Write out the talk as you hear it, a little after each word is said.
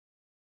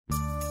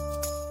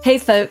Hey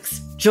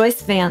folks,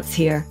 Joyce Vance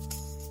here.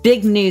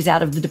 Big news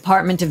out of the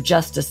Department of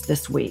Justice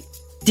this week.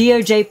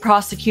 DOJ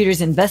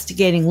prosecutors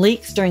investigating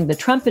leaks during the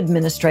Trump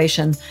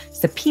administration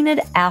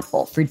subpoenaed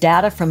Apple for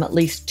data from at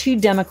least 2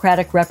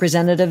 Democratic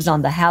representatives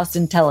on the House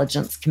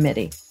Intelligence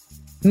Committee.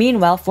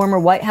 Meanwhile, former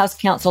White House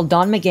counsel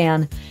Don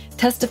McGahn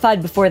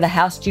testified before the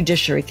House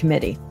Judiciary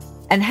Committee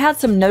and had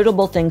some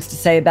notable things to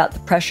say about the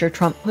pressure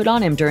Trump put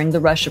on him during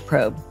the Russia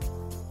probe.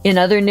 In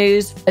other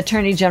news,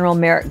 Attorney General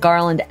Merrick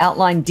Garland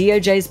outlined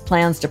DOJ's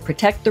plans to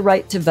protect the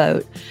right to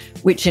vote,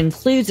 which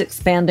includes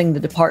expanding the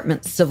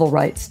department's Civil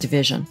Rights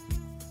Division.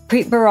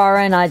 Preet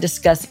Bharara and I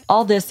discuss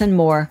all this and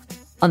more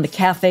on the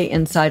Cafe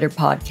Insider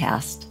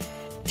podcast.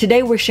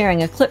 Today, we're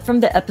sharing a clip from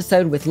the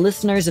episode with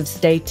listeners of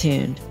Stay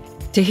Tuned.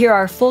 To hear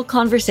our full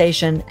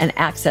conversation and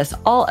access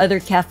all other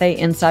Cafe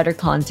Insider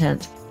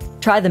content,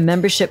 try the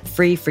membership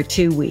free for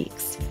 2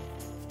 weeks.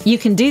 You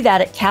can do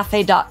that at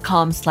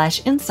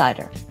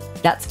cafe.com/insider.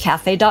 That's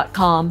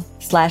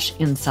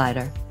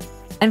cafe.com/insider.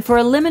 And for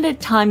a limited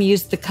time,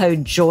 use the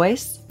code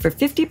JOYCE for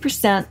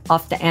 50%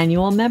 off the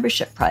annual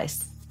membership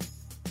price.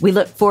 We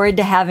look forward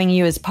to having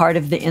you as part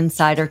of the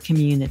Insider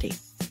community.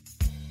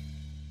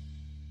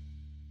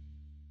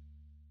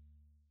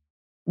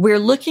 We're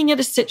looking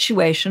at a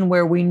situation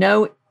where we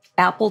know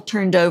Apple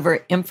turned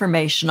over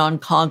information on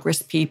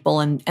Congress people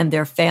and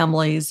their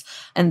families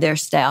and their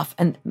staff.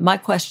 And my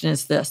question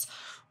is this: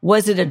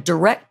 was it a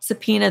direct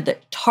subpoena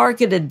that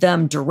targeted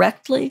them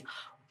directly,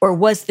 or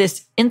was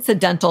this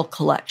incidental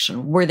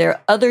collection? Were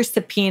there other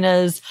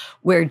subpoenas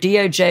where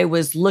DOJ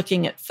was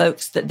looking at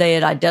folks that they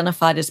had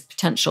identified as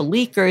potential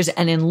leakers,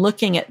 and in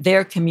looking at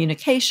their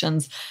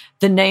communications,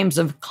 the names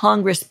of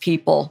Congress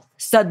people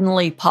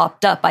suddenly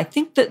popped up? I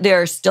think that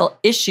there are still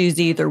issues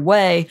either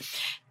way.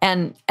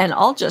 And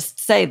I'll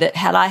just say that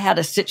had I had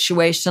a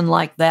situation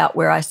like that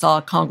where I saw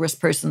a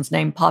congressperson's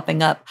name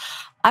popping up,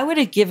 I would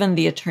have given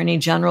the Attorney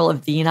General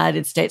of the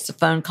United States a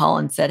phone call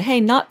and said, hey,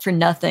 not for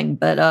nothing,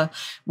 but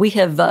we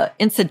have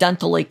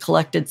incidentally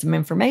collected some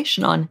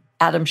information on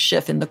Adam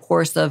Schiff in the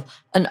course of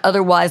an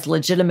otherwise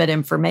legitimate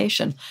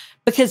information.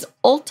 Because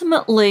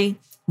ultimately,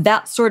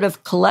 that sort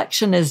of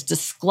collection is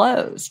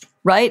disclosed,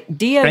 right?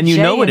 DOJ, and you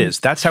know it is.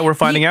 That's how we're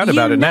finding out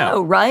about it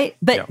now. Right?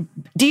 But yeah.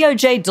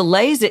 DOJ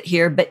delays it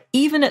here. But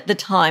even at the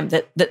time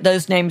that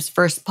those names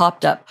first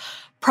popped up,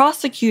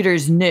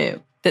 prosecutors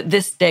knew that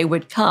this day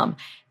would come.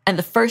 And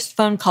the first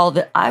phone call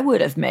that I would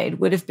have made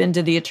would have been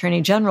to the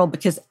Attorney General,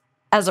 because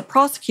as a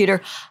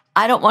prosecutor,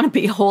 I don't want to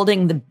be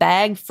holding the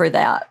bag for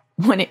that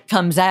when it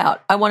comes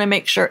out. I want to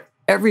make sure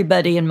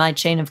everybody in my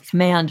chain of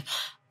command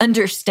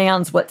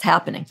understands what's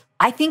happening.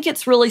 I think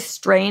it's really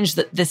strange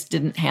that this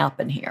didn't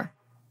happen here.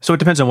 So it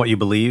depends on what you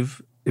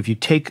believe. If you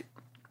take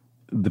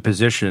the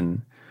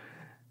position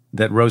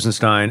that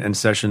Rosenstein and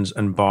Sessions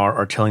and Barr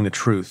are telling the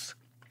truth,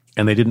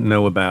 and they didn't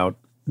know about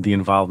the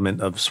involvement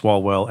of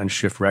Swalwell and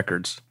Schiff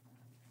records,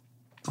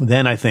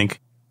 then I think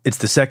it's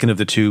the second of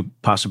the two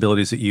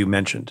possibilities that you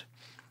mentioned,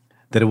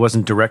 that it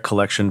wasn't direct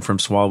collection from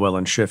Swalwell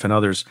and Schiff and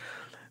others,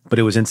 but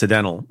it was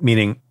incidental,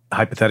 meaning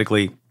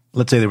hypothetically,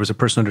 let's say there was a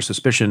person under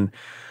suspicion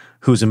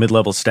who's a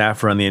mid-level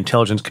staffer on the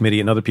Intelligence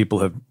Committee, and other people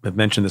have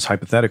mentioned this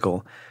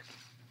hypothetical.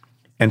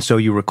 And so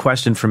you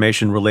request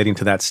information relating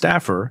to that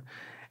staffer,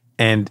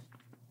 and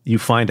you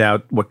find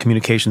out what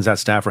communications that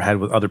staffer had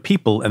with other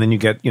people, and then you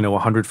get,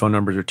 100 phone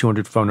numbers or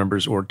 200 phone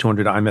numbers or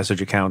 200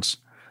 iMessage accounts,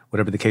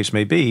 whatever the case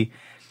may be.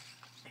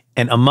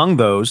 And among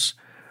those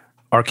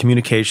are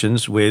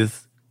communications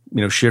with,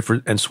 Schiff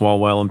and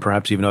Swalwell and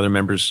perhaps even other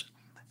members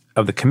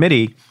of the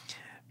committee.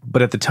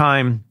 But at the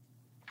time,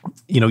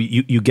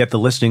 you get the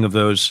listing of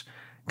those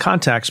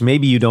contacts.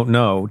 Maybe you don't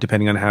know,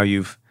 depending on how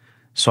you've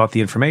sought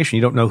the information,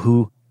 you don't know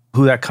who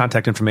that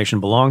contact information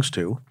belongs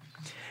to.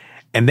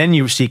 And then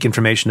you seek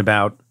information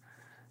about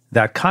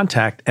that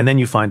contact, and then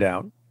you find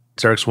out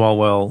it's Eric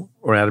Swalwell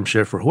or Adam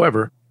Schiff or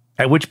whoever,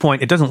 at which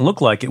point it doesn't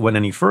look like it went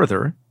any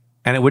further.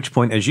 And at which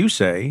point, as you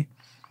say,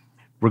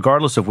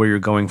 regardless of where you're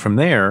going from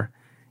there,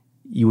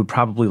 you would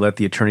probably let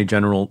the Attorney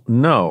General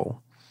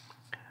know.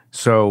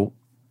 So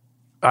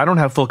I don't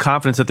have full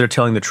confidence that they're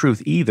telling the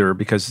truth either,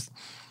 because,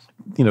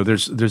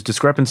 there's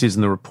discrepancies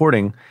in the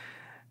reporting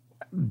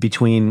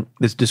between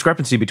what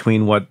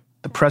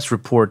the press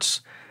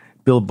reports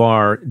Bill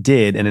Barr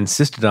did and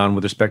insisted on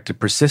with respect to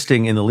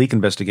persisting in the leak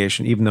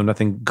investigation, even though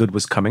nothing good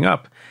was coming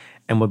up,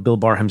 and what Bill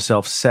Barr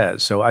himself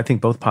says. So I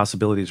think both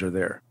possibilities are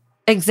there.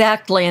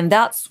 Exactly. And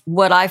that's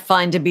what I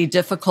find to be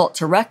difficult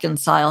to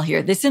reconcile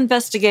here. This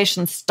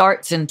investigation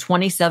starts in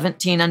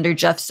 2017 under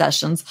Jeff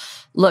Sessions.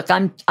 Look,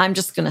 I'm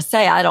just going to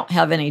say I don't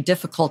have any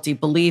difficulty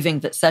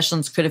believing that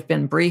Sessions could have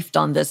been briefed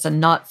on this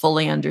and not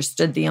fully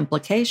understood the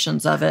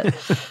implications of it.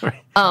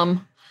 Right.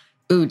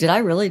 Did I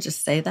really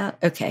just say that?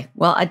 Okay.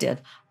 Well, I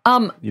did.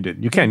 You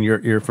did. You can.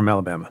 You're from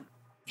Alabama.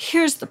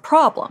 Here's the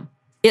problem.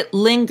 It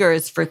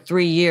lingers for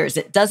 3 years.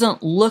 It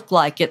doesn't look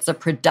like it's a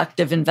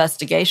productive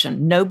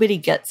investigation. Nobody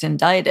gets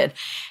indicted.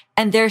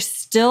 And they're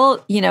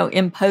still,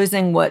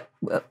 imposing what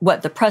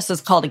the press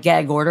has called a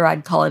gag order.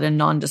 I'd call it a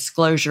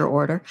non-disclosure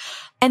order.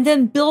 And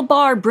then Bill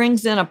Barr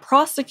brings in a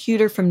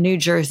prosecutor from New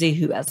Jersey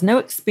who has no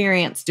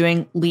experience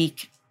doing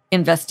leak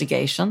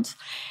investigations,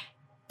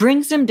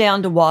 brings him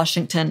down to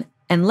Washington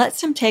and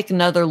lets him take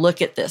another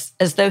look at this,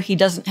 as though he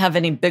doesn't have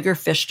any bigger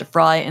fish to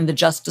fry in the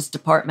Justice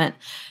Department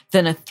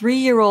than a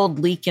 3-year-old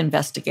leak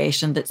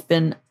investigation that's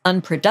been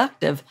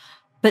unproductive,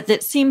 but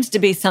that seems to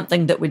be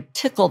something that would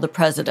tickle the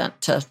president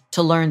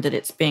to learn that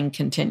it's being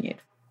continued.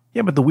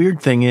 Yeah, but the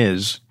weird thing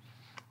is,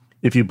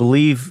 if you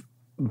believe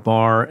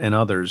Barr and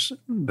others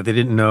that they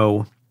didn't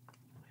know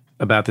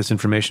about this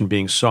information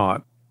being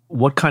sought,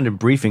 what kind of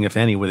briefing, if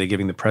any, were they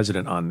giving the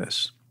president on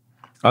this?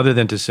 Other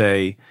than to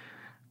say,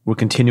 we're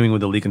continuing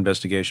with the leak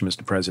investigation,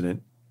 Mr.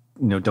 President,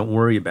 don't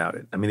worry about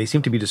it. I mean, they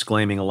seem to be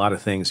disclaiming a lot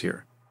of things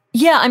here.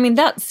 Yeah, I mean,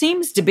 that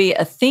seems to be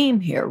a theme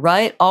here,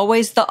 right?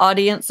 Always the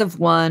audience of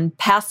one,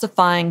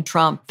 pacifying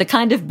Trump, the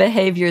kind of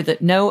behavior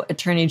that no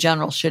attorney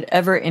general should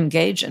ever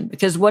engage in,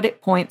 because what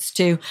it points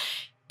to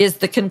is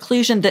the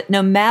conclusion that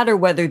no matter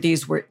whether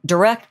these were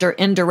direct or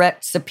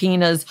indirect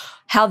subpoenas,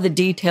 how the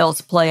details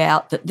play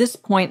out, that this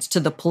points to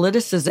the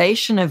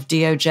politicization of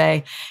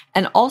DOJ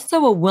and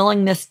also a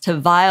willingness to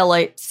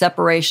violate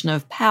separation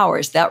of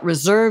powers, that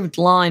reserved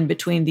line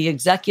between the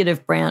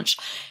executive branch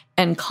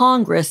and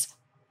Congress,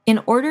 in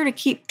order to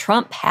keep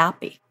Trump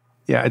happy.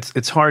 Yeah,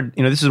 it's hard.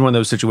 This is one of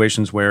those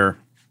situations where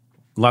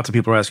lots of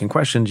people are asking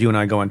questions. You and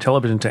I go on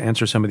television to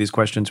answer some of these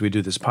questions. We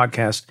do this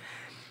podcast.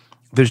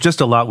 There's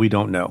just a lot we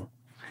don't know.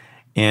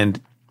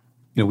 And,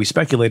 we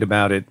speculate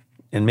about it,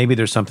 and maybe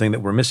there's something that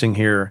we're missing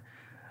here.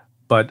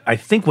 But I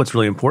think what's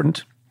really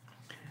important,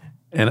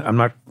 and I'm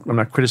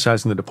not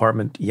criticizing the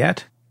department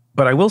yet,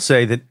 but I will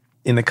say that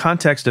in the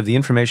context of the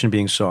information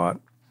being sought,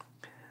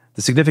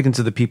 the significance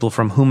of the people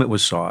from whom it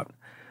was sought,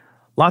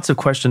 lots of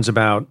questions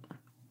about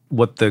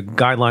what the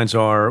guidelines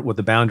are, what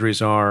the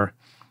boundaries are,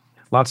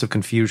 lots of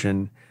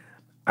confusion.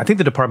 I think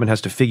the department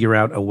has to figure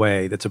out a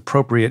way that's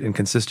appropriate and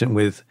consistent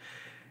with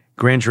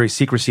grand jury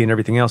secrecy and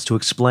everything else to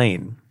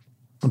explain,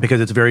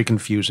 because it's very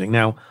confusing.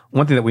 Now,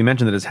 one thing that we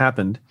mentioned that has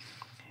happened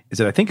is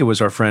that I think it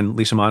was our friend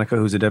Lisa Monaco,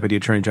 who's the Deputy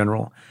Attorney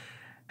General,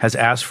 has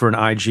asked for an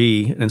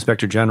IG, an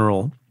Inspector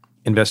General,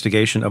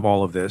 investigation of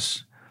all of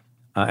this.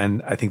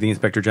 And I think the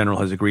Inspector General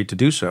has agreed to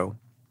do so.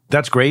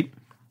 That's great.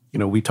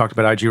 We talked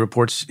about IG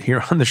reports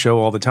here on the show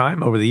all the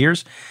time over the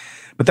years,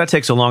 but that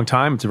takes a long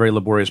time. It's a very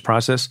laborious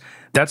process.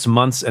 That's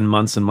months and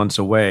months and months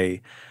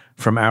away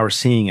from our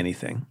seeing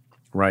anything,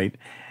 right?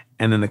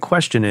 And then the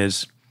question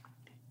is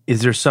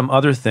there some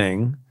other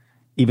thing,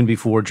 even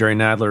before Jerry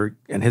Nadler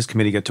and his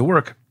committee get to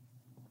work,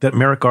 that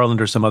Merrick Garland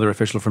or some other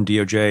official from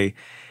DOJ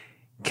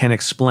can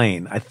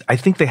explain? I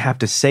think they have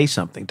to say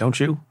something, don't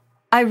you?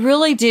 I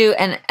really do.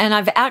 And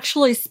I've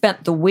actually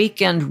spent the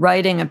weekend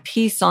writing a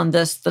piece on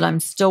this that I'm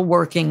still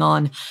working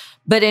on.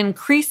 But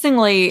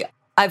increasingly,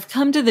 I've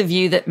come to the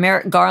view that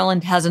Merrick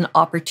Garland has an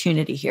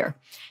opportunity here.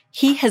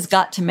 He has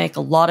got to make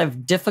a lot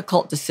of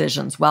difficult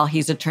decisions while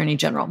he's Attorney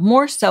General,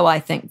 more so, I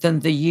think,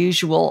 than the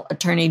usual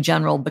Attorney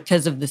General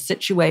because of the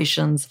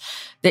situations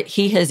that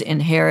he has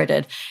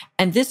inherited.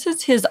 And this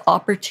is his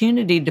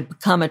opportunity to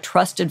become a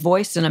trusted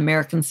voice in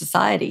American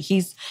society.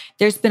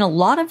 There's been a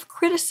lot of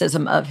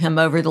criticism of him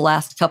over the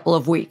last couple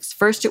of weeks.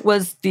 First, it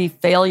was the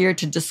failure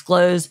to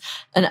disclose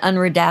an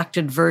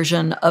unredacted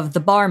version of the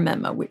Barr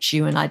memo, which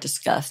you and I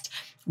discussed.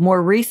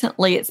 More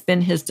recently, it's been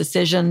his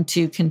decision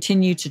to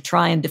continue to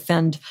try and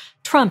defend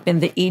Trump in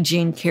the E.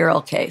 Jean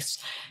Carroll case.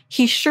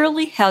 He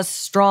surely has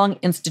strong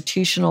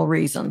institutional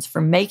reasons for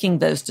making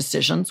those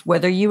decisions,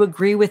 whether you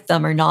agree with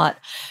them or not.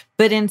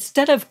 But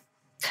instead of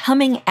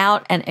coming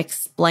out and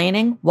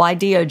explaining why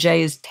DOJ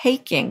is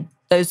taking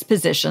those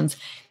positions,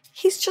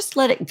 he's just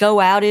let it go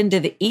out into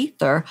the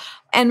ether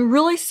and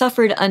really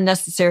suffered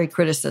unnecessary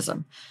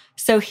criticism.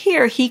 So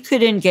here he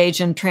could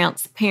engage in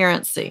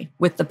transparency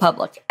with the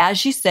public.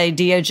 As you say,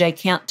 DOJ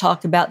can't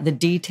talk about the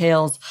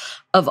details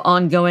of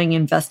ongoing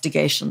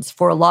investigations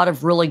for a lot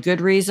of really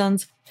good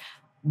reasons,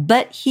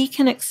 but he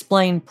can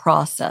explain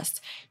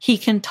process. He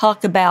can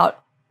talk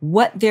about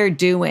what they're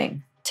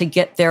doing to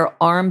get their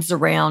arms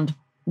around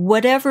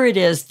whatever it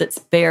is that's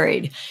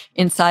buried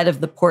inside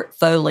of the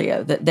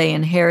portfolio that they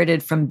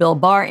inherited from Bill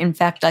Barr. In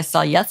fact, I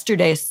saw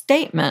yesterday a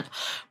statement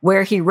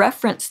where he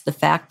referenced the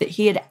fact that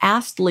he had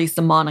asked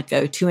Lisa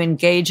Monaco to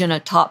engage in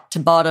a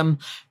top-to-bottom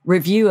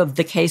review of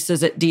the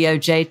cases at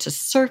DOJ to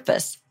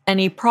surface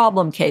any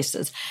problem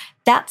cases.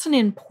 That's an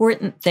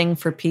important thing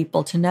for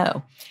people to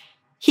know.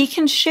 He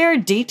can share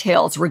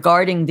details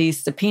regarding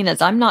these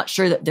subpoenas. I'm not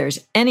sure that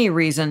there's any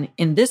reason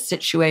in this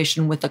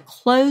situation with a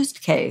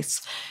closed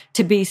case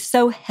to be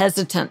so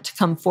hesitant to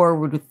come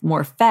forward with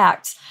more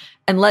facts,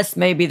 unless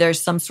maybe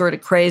there's some sort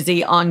of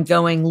crazy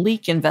ongoing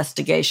leak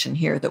investigation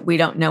here that we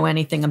don't know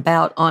anything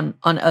about on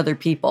other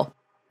people.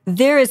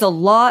 There is a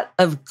lot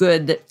of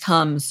good that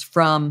comes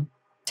from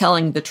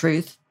telling the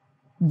truth,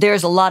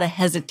 there's a lot of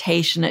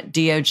hesitation at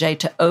DOJ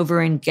to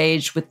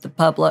over-engage with the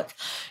public,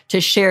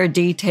 to share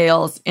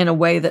details in a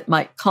way that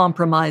might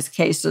compromise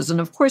cases.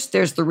 And of course,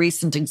 there's the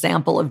recent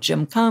example of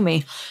Jim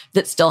Comey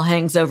that still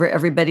hangs over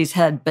everybody's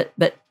head. But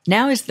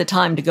now is the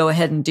time to go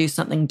ahead and do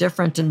something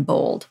different and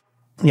bold.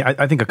 Yeah,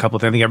 I think a couple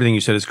of things. I think everything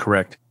you said is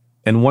correct.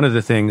 And one of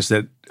the things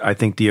that I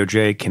think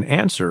DOJ can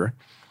answer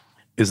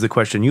is the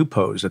question you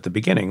posed at the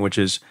beginning, which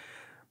is,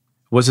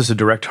 was this a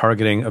direct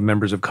targeting of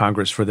members of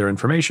Congress for their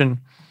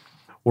information,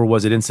 or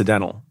was it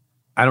incidental?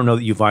 I don't know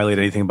that you violate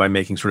anything by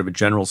making sort of a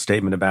general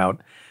statement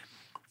about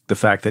the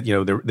fact that,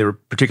 there were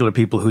particular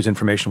people whose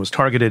information was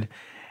targeted.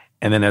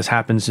 And then, as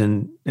happens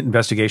in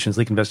investigations,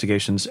 leak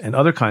investigations, and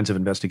other kinds of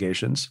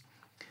investigations,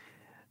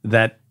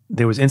 that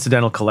there was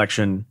incidental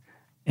collection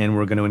and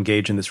we're going to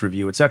engage in this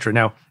review, et cetera.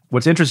 Now,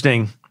 what's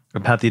interesting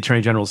about the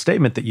Attorney General's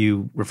statement that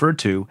you referred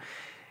to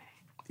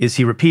is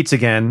he repeats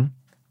again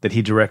that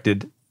he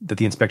directed that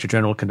the Inspector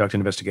General conduct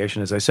an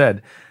investigation. As I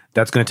said,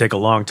 that's going to take a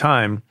long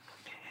time.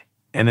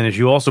 And then, as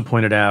you also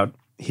pointed out,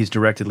 he's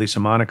directed Lisa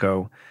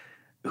Monaco,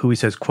 who he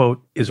says,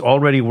 quote, is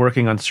already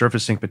working on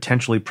surfacing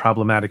potentially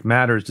problematic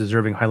matters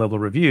deserving high-level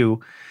review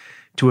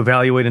to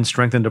evaluate and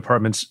strengthen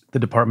the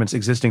department's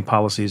existing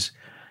policies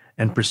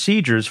and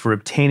procedures for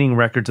obtaining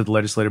records of the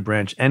legislative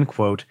branch, end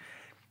quote.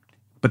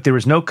 But there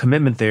is no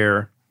commitment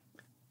there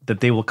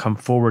that they will come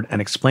forward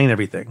and explain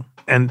everything.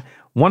 And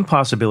one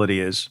possibility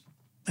is,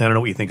 I don't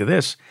know what you think of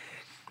this,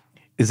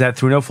 is that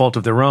through no fault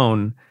of their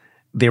own,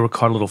 they were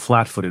caught a little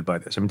flat-footed by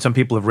this. I mean, some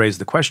people have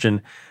raised the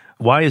question,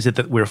 why is it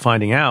that we're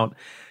finding out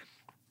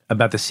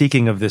about the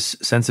seeking of this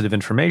sensitive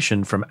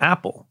information from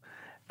Apple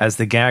as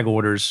the gag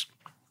orders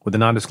or the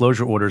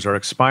non-disclosure orders are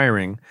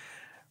expiring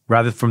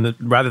rather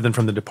than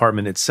from the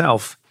department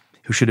itself,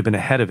 who should have been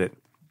ahead of it?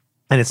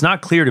 And it's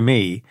not clear to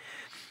me,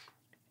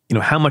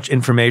 how much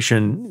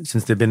information,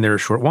 since they've been there a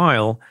short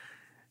while,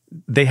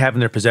 they have in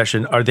their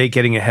possession. Are they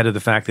getting ahead of the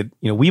fact that,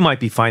 we might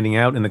be finding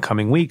out in the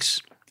coming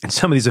weeks, and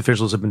some of these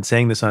officials have been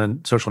saying this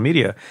on social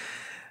media,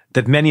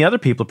 that many other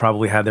people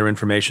probably had their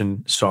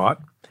information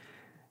sought,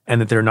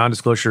 and that there are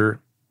non-disclosure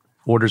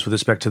orders with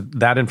respect to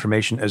that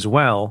information as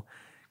well.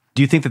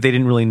 Do you think that they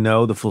didn't really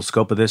know the full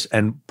scope of this?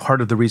 And part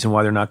of the reason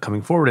why they're not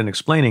coming forward and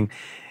explaining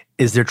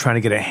is they're trying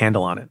to get a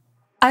handle on it.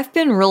 I've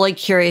been really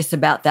curious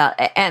about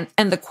that.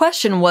 And the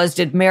question was,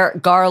 did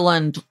Merrick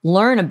Garland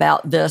learn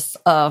about this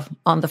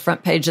on the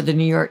front page of the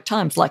New York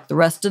Times like the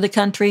rest of the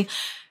country?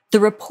 The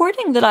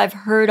reporting that I've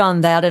heard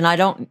on that, and I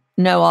don't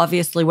know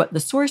obviously what the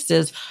source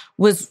is,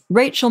 was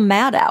Rachel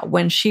Maddow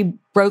when she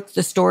broke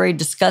the story,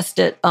 discussed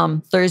it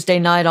Thursday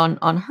night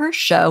on her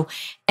show,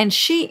 and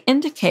she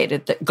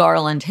indicated that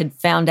Garland had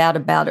found out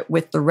about it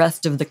with the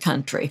rest of the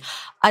country.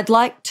 I'd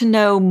like to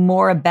know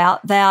more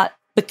about that,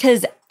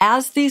 because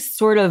as these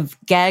sort of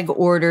gag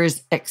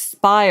orders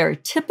expire,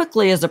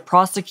 typically as a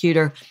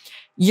prosecutor,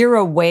 you're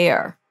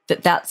aware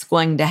that that's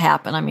going to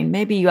happen. I mean,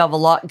 maybe you have a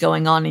lot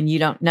going on and you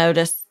don't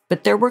notice,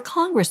 but there were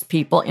Congress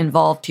people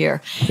involved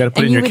here. You got to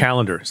put it in your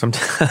calendar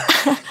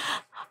sometime.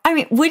 I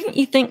mean, wouldn't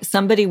you think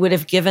somebody would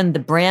have given the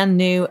brand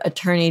new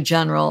Attorney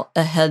General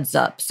a heads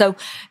up? So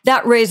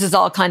that raises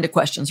all kinds of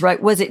questions,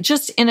 right? Was it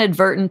just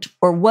inadvertent,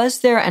 or was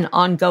there an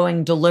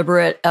ongoing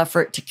deliberate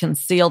effort to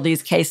conceal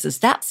these cases?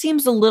 That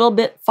seems a little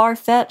bit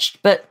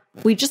far-fetched, but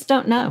we just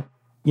don't know.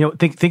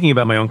 Thinking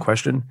about my own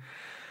question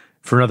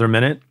for another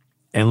minute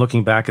and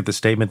looking back at the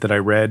statement that I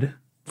read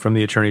from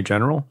the Attorney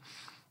General,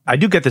 I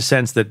do get the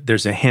sense that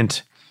there's a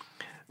hint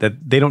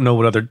that they don't know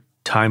what other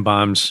time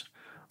bombs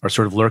are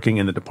sort of lurking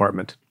in the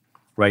department,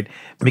 right?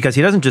 Because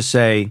he doesn't just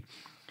say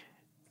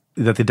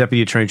that the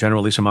Deputy Attorney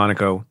General, Lisa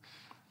Monaco,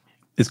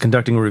 is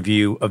conducting a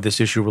review of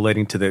this issue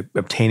relating to the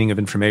obtaining of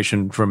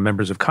information from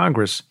members of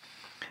Congress,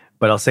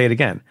 but I'll say it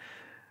again.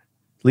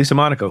 Lisa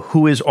Monaco,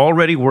 who is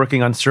already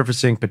working on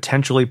surfacing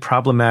potentially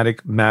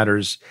problematic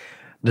matters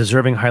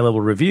deserving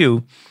high-level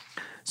review,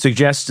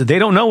 suggests they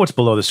don't know what's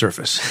below the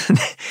surface.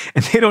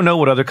 And they don't know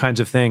what other kinds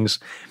of things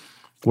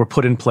were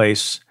put in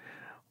place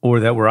or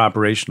that were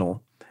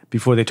operational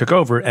before they took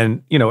over.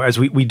 And, as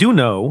we do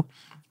know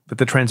that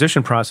the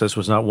transition process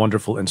was not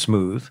wonderful and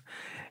smooth,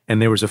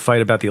 and there was a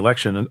fight about the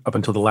election up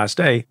until the last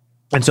day.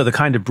 And so the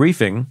kind of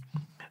briefing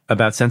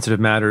about sensitive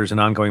matters and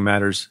ongoing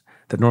matters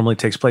that normally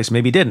takes place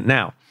maybe didn't.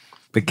 Now,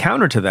 the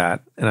counter to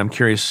that, and I'm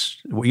curious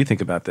what you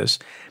think about this,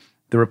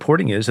 the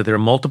reporting is that there are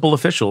multiple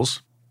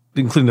officials,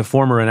 including the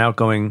former and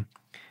outgoing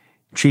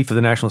chief of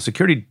the National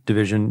Security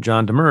Division,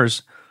 John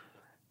Demers,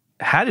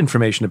 had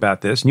information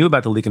about this, knew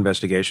about the leak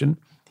investigation,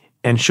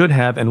 and should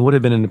have and would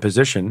have been in a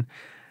position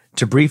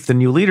to brief the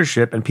new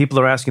leadership. And people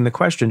are asking the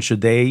question,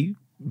 should they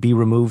be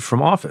removed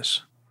from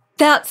office?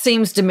 That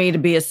seems to me to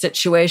be a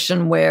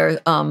situation where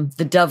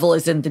the devil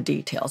is in the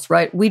details,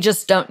 right? We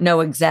just don't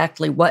know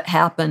exactly what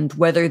happened,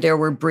 whether there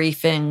were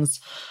briefings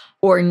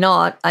or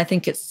not. I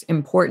think it's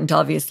important,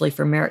 obviously,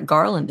 for Merrick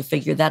Garland to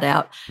figure that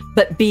out.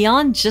 But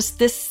beyond just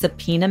this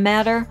subpoena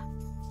matter,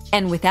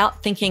 and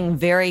without thinking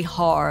very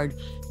hard,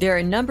 there are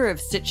a number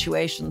of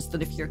situations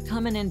that if you're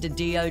coming into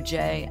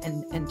DOJ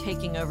and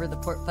taking over the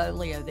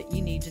portfolio that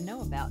you need to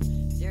know about.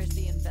 There's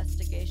the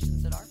investigation.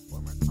 investigation that our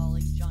former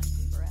colleague John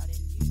Cooper out in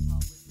Utah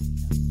was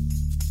conducting.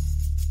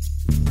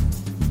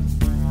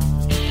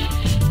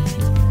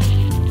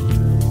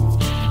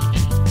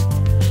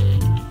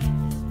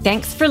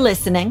 Thanks for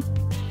listening.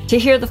 To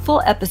hear the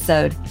full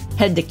episode,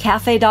 head to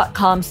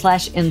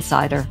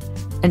cafe.com/insider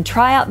and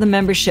try out the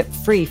membership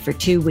free for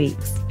 2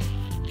 weeks.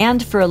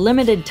 And for a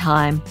limited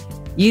time,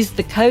 use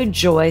the code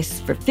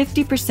JOYCE for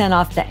 50%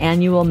 off the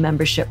annual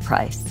membership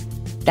price.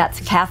 That's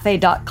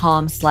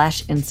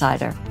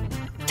cafe.com/insider.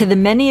 To the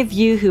many of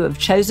you who have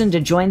chosen to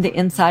join the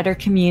Insider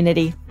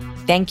community,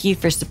 thank you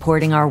for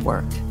supporting our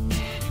work.